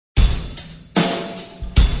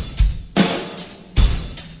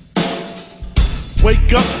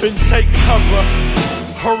Wake up and take cover.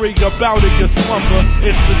 Hurry about in your slumber.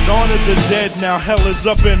 It's the dawn of the dead. Now hell is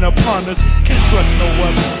up and upon us. Can't trust no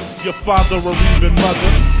other. Your father or even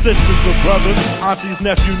mother. Sisters or brothers. Aunties,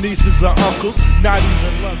 nephew, nieces or uncles. Not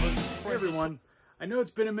even lovers. Hey everyone. I know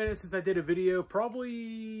it's been a minute since I did a video.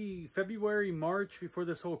 Probably February, March, before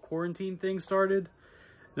this whole quarantine thing started.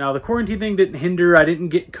 Now, the quarantine thing didn't hinder. I didn't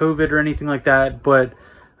get COVID or anything like that. But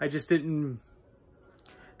I just didn't...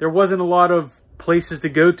 There wasn't a lot of places to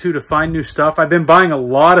go to find new stuff. I've been buying a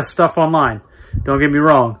lot of stuff online, don't get me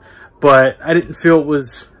wrong, but I didn't feel it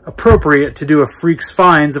was appropriate to do a Freaks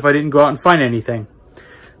Finds if I didn't go out and find anything.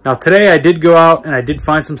 Now today I did go out and I did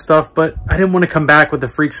find some stuff, but I didn't want to come back with the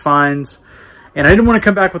Freaks Finds, and I didn't want to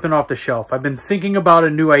come back with an off the shelf. I've been thinking about a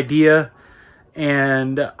new idea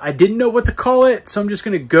and I didn't know what to call it, so I'm just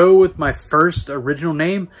going to go with my first original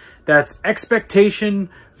name. That's Expectation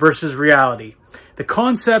versus Reality. The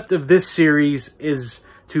concept of this series is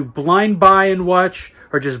to blind buy and watch,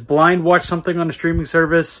 or just blind watch something on a streaming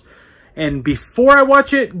service, and before I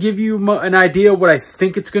watch it, give you an idea what I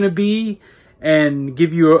think it's going to be, and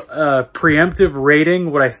give you a preemptive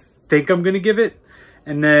rating, what I think I'm going to give it,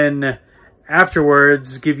 and then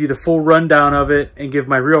afterwards give you the full rundown of it and give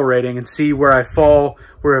my real rating and see where I fall,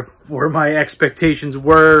 where my expectations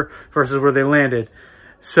were versus where they landed.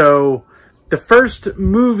 So the first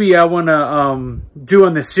movie I want to do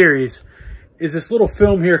on this series is this little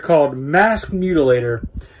film here called Mutilator.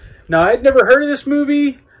 Now, I'd never heard of this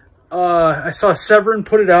movie. I saw Severin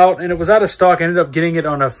put it out, and it was out of stock. I ended up getting it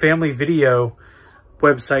on a family video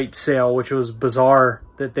website sale, which was bizarre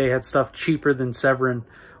that they had stuff cheaper than Severin.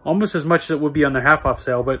 Almost as much as it would be on their half-off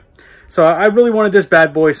sale. But so I really wanted this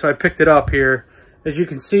bad boy, so I picked it up here. As you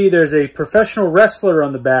can see, there's a professional wrestler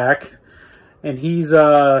on the back, and he's...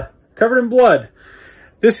 covered in blood.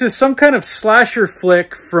 This is some kind of slasher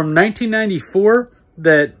flick from 1994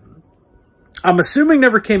 that I'm assuming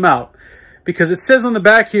never came out, because it says on the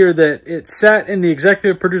back here that it sat in the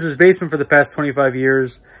executive producer's basement for the past 25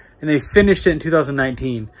 years and they finished it in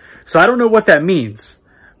 2019. So I don't know what that means.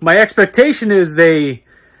 My expectation is they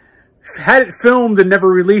had it filmed and never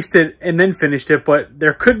released it and then finished it, but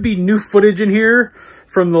there could be new footage in here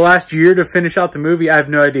from the last year to finish out the movie. I have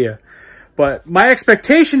no idea. But my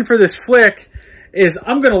expectation for this flick is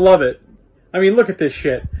I'm going to love it. I mean, look at this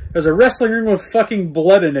shit. There's a wrestling ring with fucking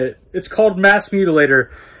blood in it. It's called Mutilator.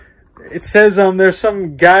 It says there's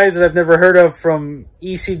some guys that I've never heard of from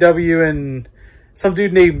ECW and some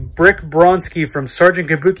dude named Brick Bronski from Sergeant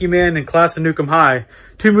Kabuki Man and Class of Nukem High.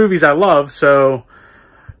 Two movies I love, so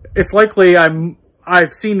it's likely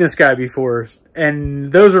I've seen this guy before.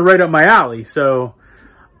 And those are right up my alley. So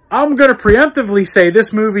I'm going to preemptively say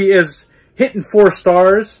this movie is hitting 4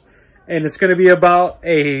 stars, and it's going to be about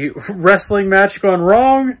a wrestling match gone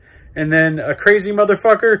wrong, and then a crazy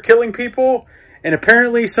motherfucker killing people, and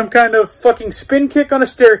apparently some kind of fucking spin kick on a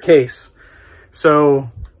staircase. So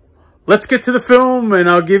let's get to the film, and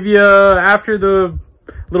I'll give you, after the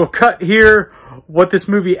little cut here, what this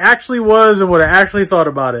movie actually was and what I actually thought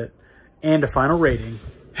about it, and a final rating.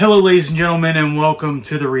 Hello, ladies and gentlemen, and welcome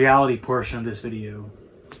to the reality portion of this video,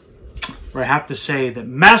 where I have to say that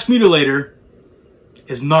Mutilator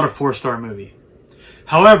is not a 4-star movie.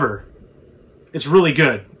 However, it's really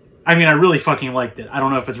good. I mean, I really fucking liked it. I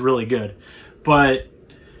don't know if it's really good. But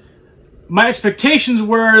my expectations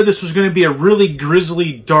were this was going to be a really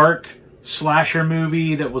grisly, dark slasher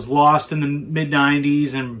movie that was lost in the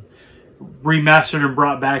mid-90s and remastered and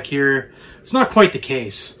brought back here. It's not quite the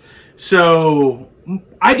case. So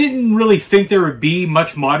I didn't really think there would be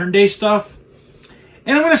much modern-day stuff.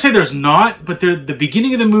 And I'm going to say there's not, but the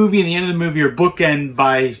beginning of the movie and the end of the movie are bookend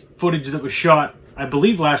by footage that was shot, I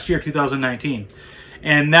believe, last year, 2019.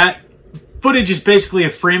 And that footage is basically a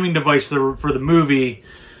framing device for the movie,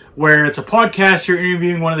 where it's a podcaster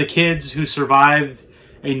interviewing one of the kids who survived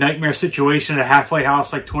a nightmare situation at a halfway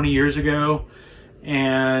house like 20 years ago.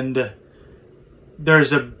 And there's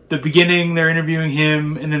the beginning, they're interviewing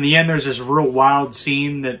him, and then the end there's this real wild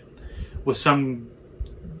scene that was some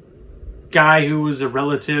guy who was a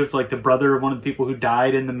relative, like the brother of one of the people who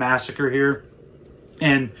died in the massacre here.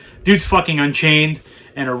 And dude's fucking unchained,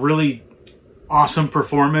 and a really awesome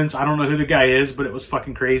performance. I don't know who the guy is, but it was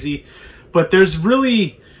fucking crazy. But there's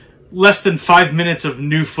really less than 5 minutes of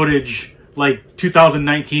new footage, like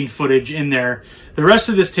 2019 footage in there. The rest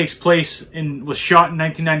of this takes place was shot in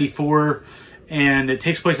 1994, and it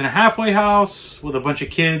takes place in a halfway house with a bunch of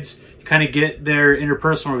kids. You kind of get their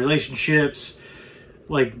interpersonal relationships,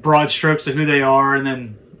 like broad strokes of who they are, and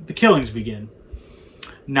then the killings begin.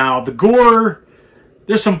 Now, the gore,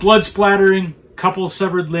 there's some blood splattering, couple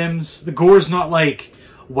severed limbs. The gore's not like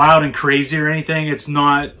wild and crazy or anything. It's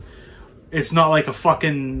not like a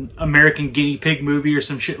fucking American Guinea Pig movie or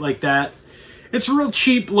some shit like that. It's real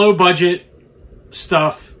cheap, low budget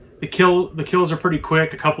stuff. The kills are pretty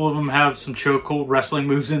quick. A couple of them have some chokehold wrestling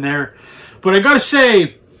moves in there. But I gotta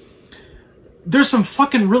say, there's some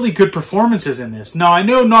fucking really good performances in this. Now, I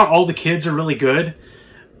know not all the kids are really good,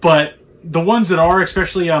 but the ones that are,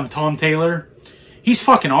 especially Tom Taylor, he's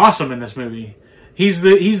fucking awesome in this movie. He's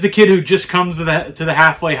the kid who just comes to the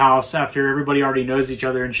halfway house after everybody already knows each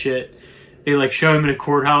other and shit. They like show him in a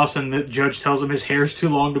courthouse, and the judge tells him his hair's too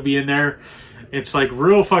long to be in there. It's like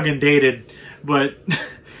real fucking dated, but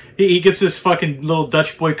he gets this fucking little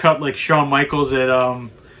Dutch boy cut like Shawn Michaels at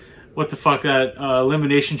what the fuck, that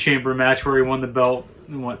Elimination Chamber match where he won the belt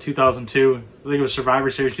in, what, 2002? I think it was Survivor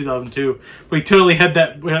Series 2002. But he totally had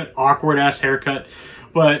that awkward-ass haircut.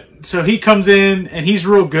 But, so he comes in, and he's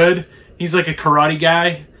real good. He's like a karate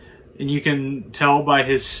guy, and you can tell by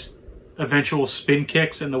his eventual spin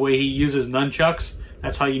kicks and the way he uses nunchucks.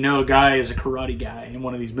 That's how you know a guy is a karate guy in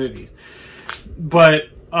one of these movies. But,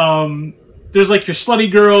 there's like your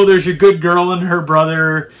slutty girl, there's your good girl and her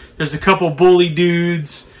brother, there's a couple bully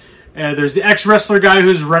dudes, there's the ex-wrestler guy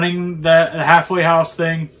who's running the halfway house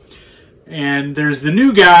thing, and there's the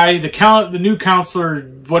new guy, the new counselor,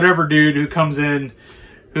 whatever dude who comes in,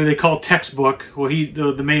 who they call Textbook. Well,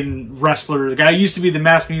 the main wrestler, the guy who used to be the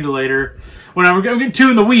Mass Mutilator. When I'm getting too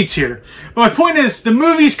in the weeds here. But my point is, the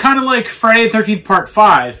movie's kind of like Friday the 13th Part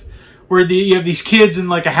 5, where you have these kids in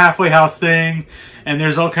like a halfway house thing, and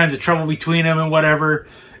there's all kinds of trouble between them and whatever,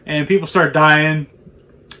 and people start dying.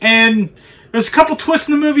 And there's a couple twists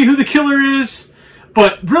in the movie who the killer is,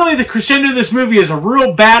 but really the crescendo of this movie is a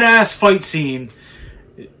real badass fight scene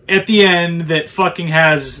at the end that fucking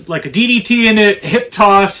has like a DDT in it, hip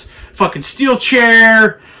toss, fucking steel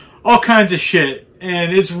chair, all kinds of shit.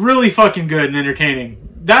 And it's really fucking good and entertaining.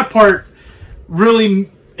 That part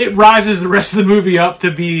really, it rises the rest of the movie up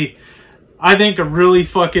to be, I think, a really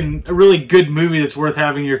good movie that's worth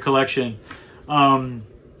having in your collection.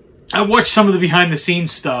 I watched some of the behind the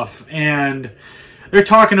scenes stuff, and they're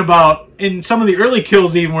talking about, in some of the early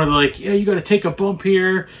kills even, where they're like, yeah, you gotta take a bump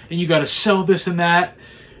here, and you gotta sell this and that.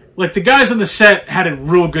 Like, the guys on the set had a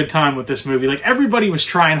real good time with this movie. Like, everybody was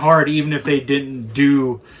trying hard, even if they didn't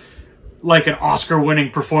do, like, an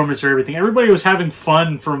Oscar-winning performance or everything. Everybody was having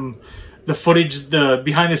fun from the footage, the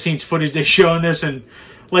behind-the-scenes footage they show in this, and,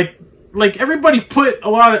 like everybody put a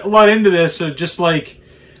lot into this, so just, like,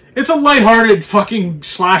 it's a lighthearted fucking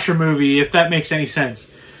slasher movie, if that makes any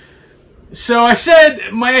sense. So I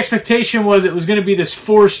said my expectation was it was going to be this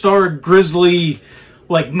 4-star grisly,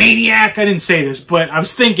 like, maniac. I didn't say this, but I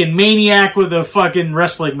was thinking maniac with a fucking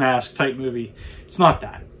wrestling mask type movie. It's not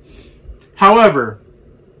that. However,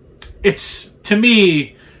 it's, to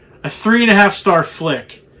me, a 3.5-star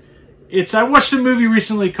flick. I watched a movie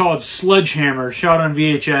recently called Sledgehammer, shot on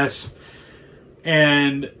VHS,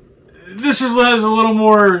 and this has a little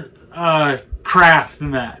more craft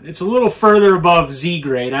than that. It's a little further above Z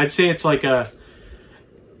grade. I'd say it's like a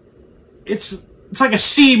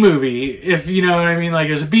C movie, if you know what I mean. Like,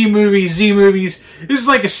 there's a B movie, Z movies. This is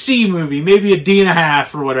like a C movie, maybe a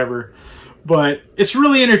D.5 or whatever. But it's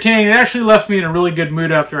really entertaining. It actually left me in a really good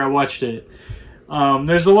mood after I watched it. I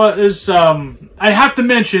have to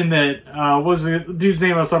mention that, what was the dude's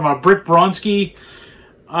name I was talking about? Britt Bronsky.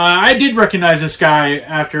 I did recognize this guy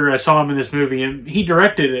after I saw him in this movie, and he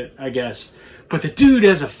directed it, I guess. But the dude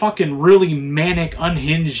has a fucking really manic,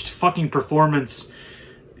 unhinged fucking performance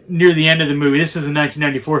near the end of the movie. This is the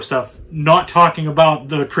 1994 stuff, not talking about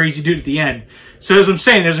the crazy dude at the end. So as I'm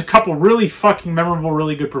saying, there's a couple really fucking memorable,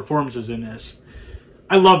 really good performances in this.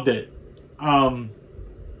 I loved it.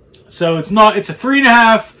 So it's a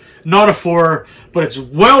 3.5, not a 4, but it's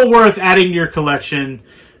well worth adding to your collection.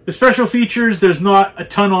 The special features, there's not a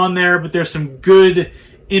ton on there, but there's some good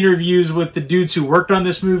interviews with the dudes who worked on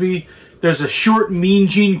this movie. There's a short Mean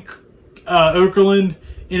Gene Okerlund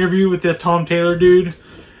interview with the Tom Taylor dude.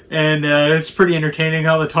 And it's pretty entertaining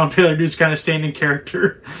how the Tom Taylor dude's kind of staying in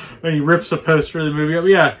character when he rips a poster of the movie. But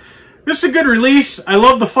yeah, this is a good release. I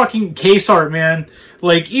love the fucking case art, man.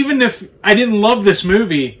 Like, even if I didn't love this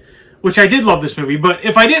movie, which I did love this movie, but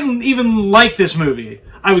if I didn't even like this movie,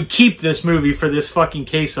 I would keep this movie for this fucking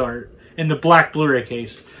case art in the black Blu-ray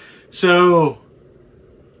case. So,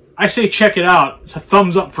 I say check it out. It's a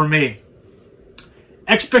thumbs up for me.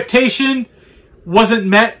 Expectation wasn't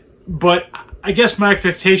met, but I guess my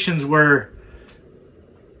expectations were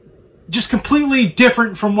just completely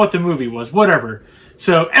different from what the movie was. Whatever.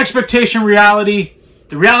 So, expectation, reality.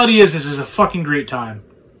 The reality is this is a fucking great time.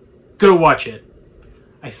 Go watch it.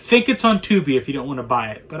 I think it's on Tubi if you don't want to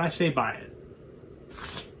buy it, but I say buy it.